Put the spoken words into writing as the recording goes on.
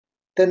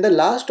Then the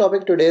last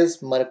topic today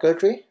is Merkel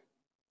tree,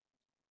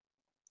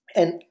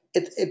 and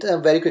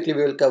very quickly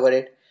we will cover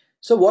it.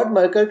 So what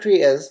Merkel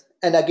tree is,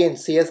 and again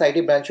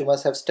CSIT branch, you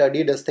must have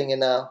studied this thing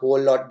in a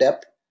whole lot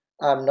depth.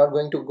 I'm not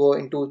going to go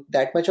into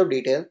that much of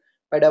detail,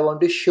 but I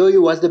want to show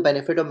you what the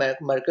benefit of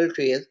Merkel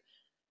tree is.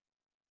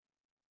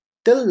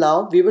 Till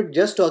now we were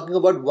just talking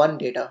about one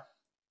data.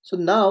 So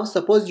now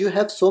suppose you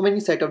have so many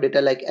set of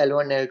data like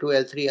L1, L2,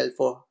 L3,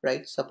 L4,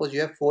 right? Suppose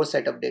you have 4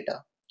 set of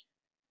data,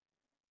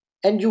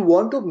 and you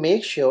want to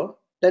make sure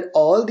that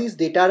all these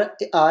data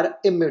are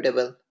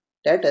immutable.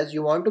 That is,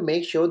 you want to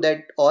make sure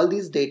that all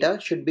these data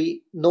should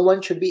be, no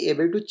one should be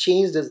able to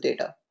change this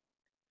data.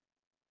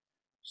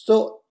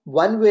 So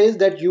one way is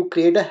that you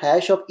create a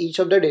hash of each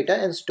of the data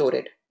and store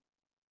it,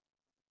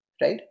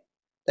 right?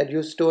 That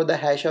you store the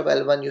hash of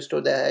L1, you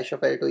store the hash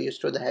of L2, you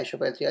store the hash of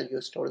L3, you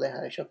store the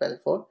hash of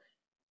L4,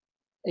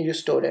 and you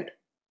store it.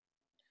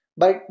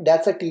 But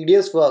that's a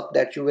tedious work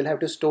that you will have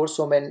to store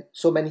so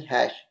many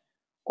hash.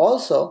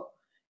 Also,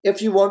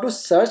 if you want to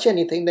search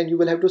anything, then you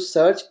will have to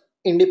search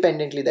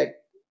independently. That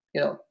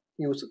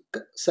you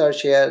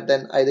search here,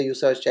 then either you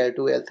search L2,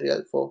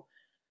 L3, L4.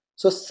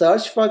 So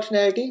search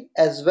functionality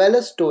as well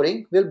as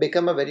storing will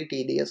become a very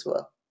tedious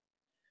work.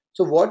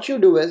 So what you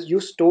do is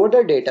you store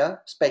the data,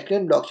 especially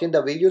in blockchain.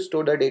 The way you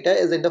store the data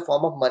is in the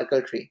form of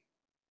Merkle tree.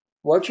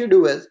 What you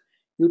do is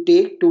you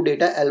take two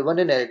data L1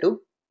 and L2,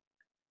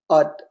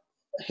 or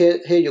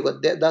here you go.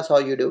 That's how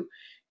you do.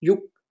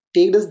 You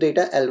take this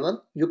data L1,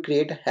 you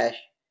create a hash.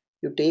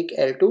 You take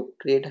L2,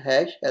 create a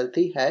hash,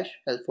 L3 hash,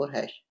 L4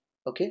 hash.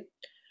 Okay.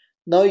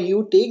 Now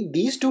you take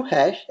these two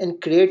hash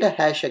and create a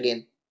hash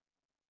again.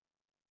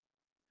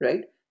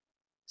 Right.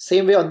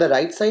 Same way on the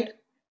right side,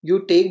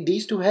 you take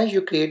these two hash,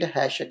 you create a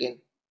hash again.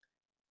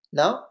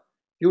 Now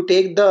you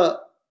take the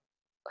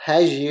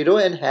hash 0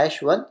 and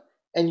hash 1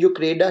 and you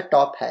create a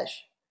top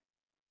hash.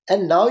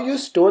 And now you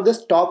store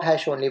this top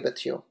hash only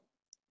with you.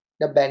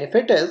 The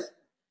benefit is,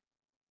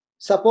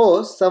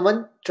 suppose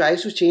someone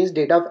tries to change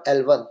data of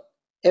L1.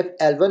 If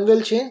L1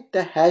 will change,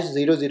 the hash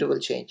 00 will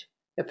change.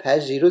 If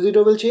hash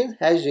 00 will change,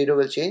 hash 0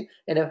 will change.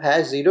 And if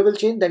hash 0 will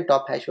change, then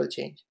top hash will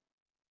change.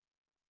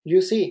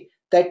 You see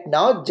that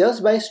now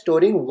just by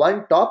storing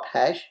one top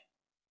hash,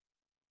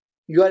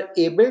 you are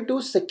able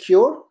to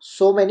secure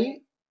so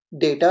many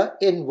data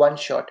in one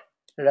shot.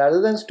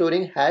 Rather than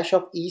storing hash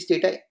of each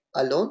data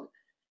alone,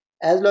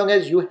 as long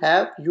as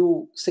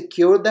you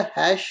secure the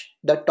hash,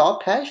 the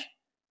top hash,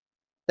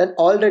 then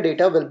all the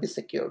data will be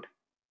secured.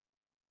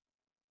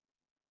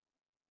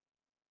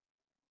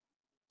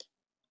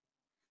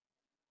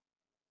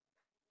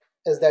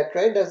 Is that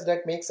right? Does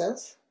that make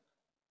sense?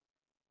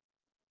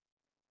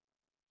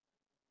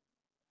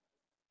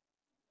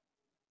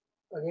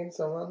 Again,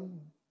 someone,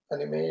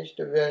 Animesh,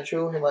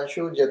 Divyanshu,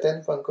 Himanshu,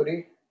 Jatin,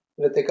 Pankuri,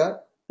 Ritika.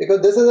 Because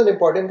this is an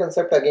important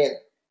concept again.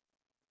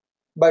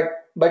 But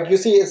you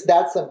see, it's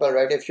that simple,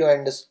 right? If you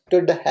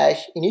understood the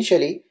hash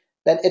initially,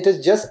 then it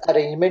is just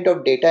arrangement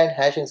of data and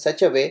hash in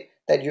such a way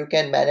that you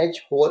can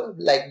manage whole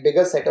like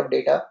bigger set of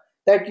data,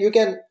 that you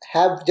can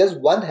have just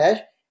one hash,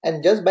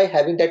 and just by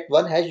having that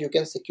one hash you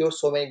can secure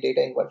so many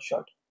data in one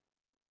shot.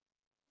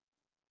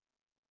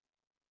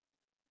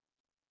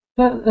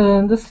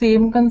 So the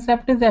same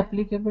concept is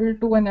applicable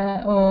to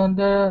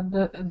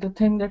the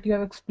thing that you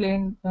have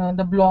explained,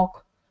 the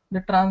block,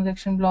 the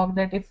transaction block.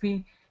 That if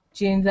we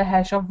change the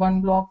hash of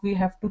one block, we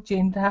have to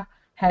change the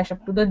hash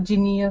up to the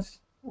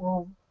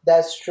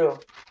That's true.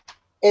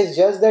 It's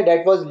just that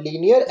that was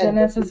linear and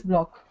Genesis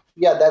block.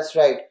 yeah, that's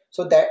right.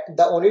 So that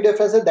the only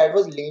difference is that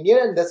was linear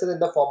and this is in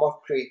the form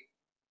of tree,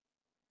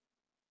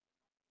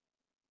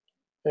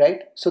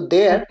 right? So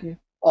there, Okay.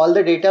 all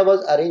the data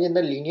was arranged in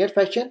the linear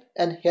fashion,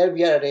 and here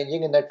we are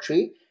arranging in a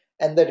tree.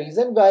 And the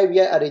reason why we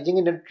are arranging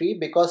in a tree,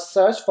 because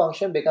search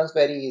function becomes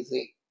very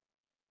easy.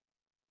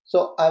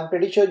 So I'm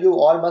pretty sure you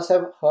all must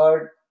have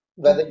heard,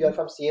 whether you are Okay.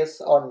 from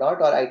CS or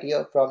not, or IT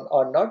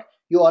or not,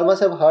 you all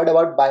must have heard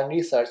about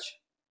binary search.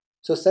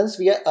 So since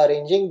we are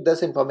arranging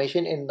this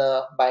information in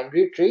the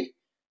binary tree,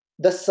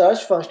 the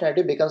search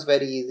functionality becomes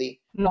very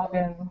easy,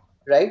 Login.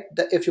 right?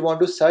 If you want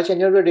to search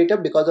any of the data,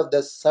 because of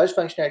the search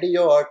functionality,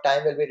 your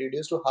time will be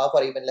reduced to half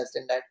or even less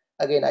than that.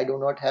 Again, I do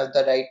not have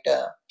the right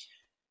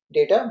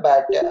data,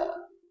 but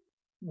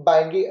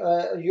binary,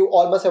 you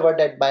almost have heard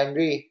that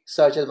binary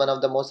search is one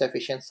of the most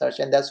efficient search,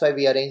 and that's why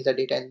we arrange the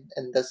data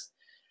in this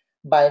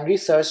binary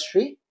search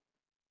tree.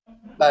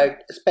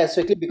 But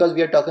specifically because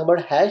we are talking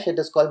about hash, it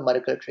is called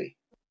Merkle tree.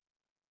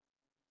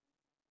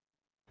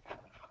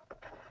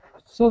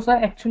 So, sir,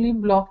 actually,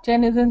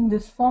 blockchain is in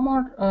this form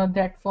or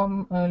that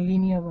form,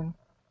 linear one?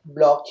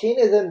 Blockchain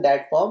is in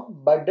that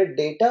form, but the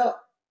data,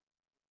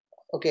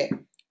 okay,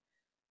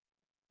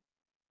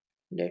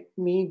 let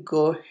me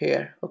go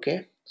here.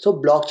 Okay, so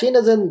blockchain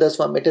is in this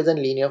form, it is in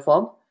linear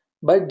form,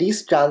 but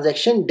these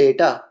transaction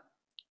data,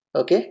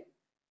 okay,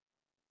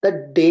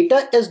 the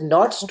data is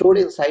not stored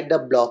Okay. inside the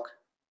block,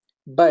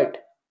 but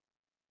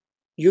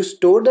you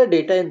store the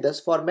data in this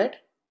format,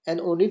 and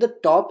only the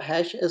top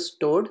hash is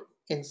stored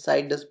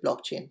inside this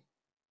blockchain.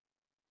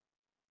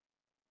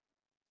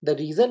 The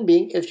reason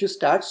being, if you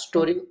start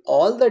storing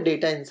all the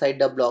data inside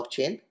the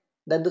blockchain,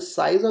 then the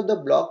size of the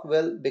block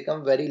will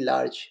become very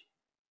large,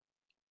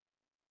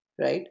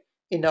 right?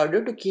 In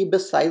order to keep the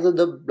size of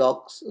the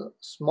blocks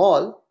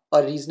small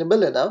or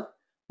reasonable enough,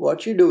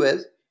 what you do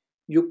is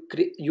you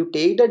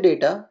take the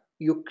data,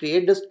 you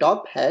create the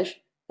stop hash,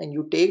 and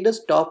you take the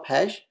stop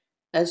hash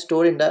and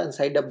store in the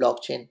inside the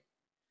blockchain.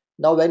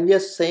 Now, when we are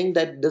saying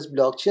that this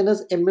blockchain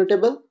is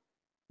immutable,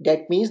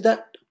 that means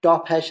that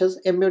top hash is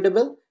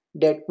immutable.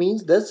 That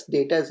means this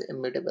data is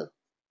immutable.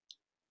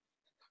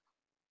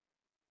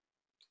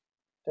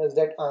 Does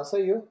that answer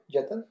you,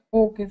 Jatan?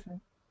 Okay, sir.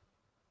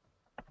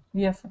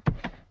 Yes, sir.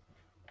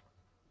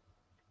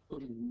 So,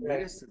 Right.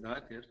 Neeraj,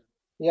 Siddharth here.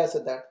 Yes,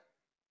 Siddharth.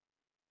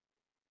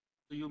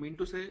 So you mean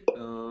to say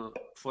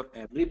for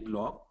every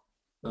block,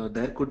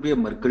 there could be a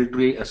Merkle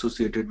tree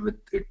associated with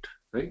it,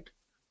 right?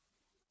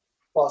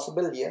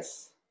 Possible,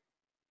 yes.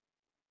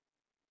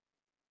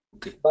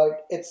 Okay.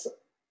 But it's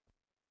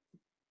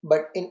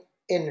but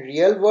in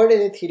real world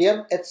in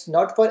Ethereum, it's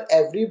not for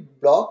every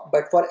block,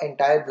 but for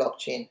entire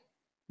blockchain.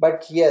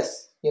 But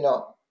yes, in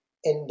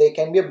there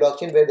can be a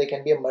blockchain where there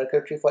can be a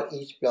Merkle tree for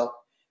each block.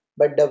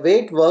 But the way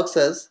it works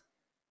is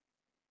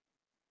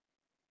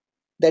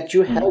that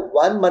you have Hmm.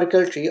 one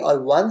Merkle tree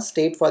or one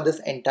state for this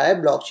entire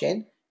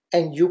blockchain,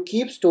 and you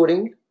keep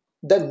storing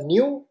the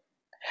new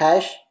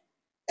hash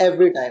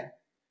every time.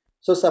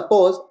 So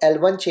suppose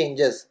L1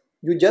 changes,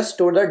 you just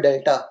store the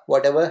delta,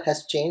 whatever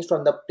has changed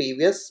from the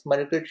previous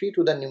Merkle tree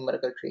to the new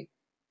Merkle tree.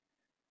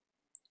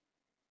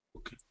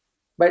 Okay.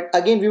 But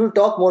again, we will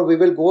talk more. We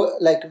will go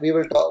like we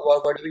will talk.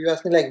 What were you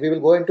asking? Like we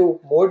will go into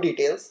more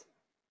details.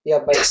 Yeah,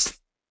 but Yes.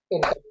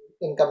 in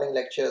incoming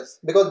lectures,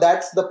 because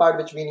that's the part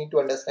which we need to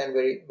understand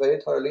very very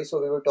thoroughly. So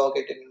we will talk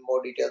it in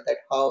more detail that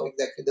how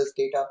exactly this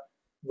data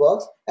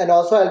works, and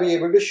also I'll be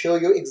able to show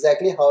you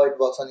exactly how it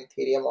works on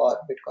Ethereum or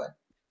Bitcoin.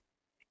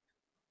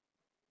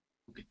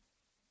 Okay.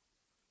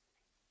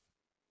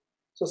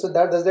 So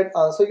that does that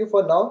answer you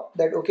for now?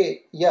 That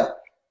okay? Yeah.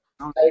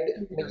 Now,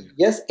 yeah, yeah.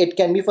 Yes, it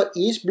can be for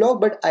each block,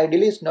 but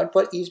ideally it's not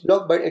for each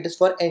block, but it is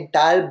for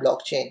entire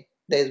blockchain.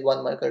 There is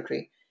one Merkle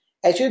tree.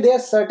 Actually,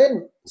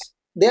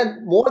 there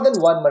are more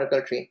than one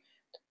Merkle tree.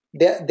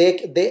 There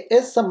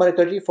is some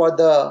Merkle tree for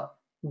the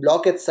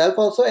block itself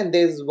also, and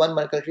there is one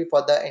Merkle tree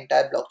for the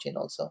entire blockchain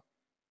also.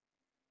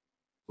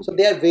 So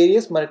Okay. there are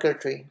various Merkle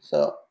tree.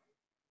 So,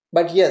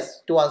 but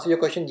yes, to answer your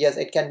question, yes,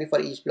 it can be for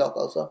each block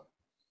also.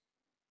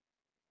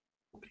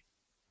 Okay.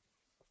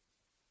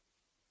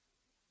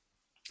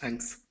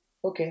 Thanks.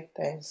 Okay,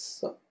 thanks.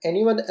 So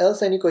anyone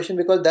else any question?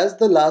 Because that's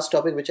the last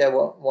topic which I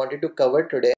wanted to cover today.